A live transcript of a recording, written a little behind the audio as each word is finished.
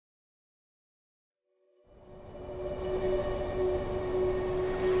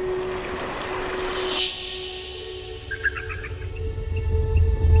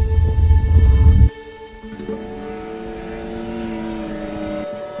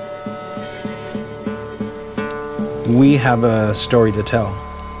we have a story to tell.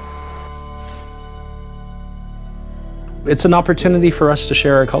 It's an opportunity for us to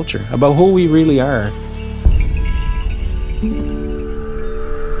share our culture, about who we really are.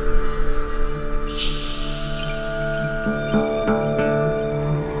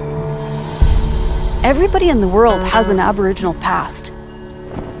 Everybody in the world has an Aboriginal past,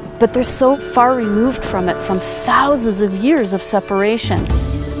 but they're so far removed from it from thousands of years of separation.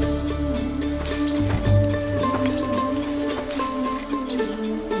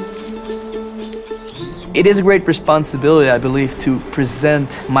 It is a great responsibility, I believe, to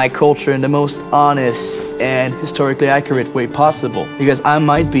present my culture in the most honest and historically accurate way possible, because I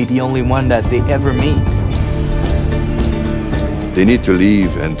might be the only one that they ever meet. They need to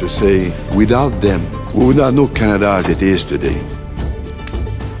leave and to say, without them, we would not know Canada as it is today.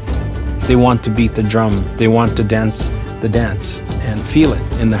 They want to beat the drum, they want to dance the dance and feel it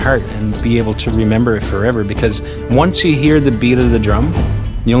in the heart and be able to remember it forever, because once you hear the beat of the drum,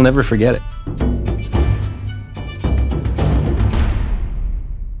 you'll never forget it.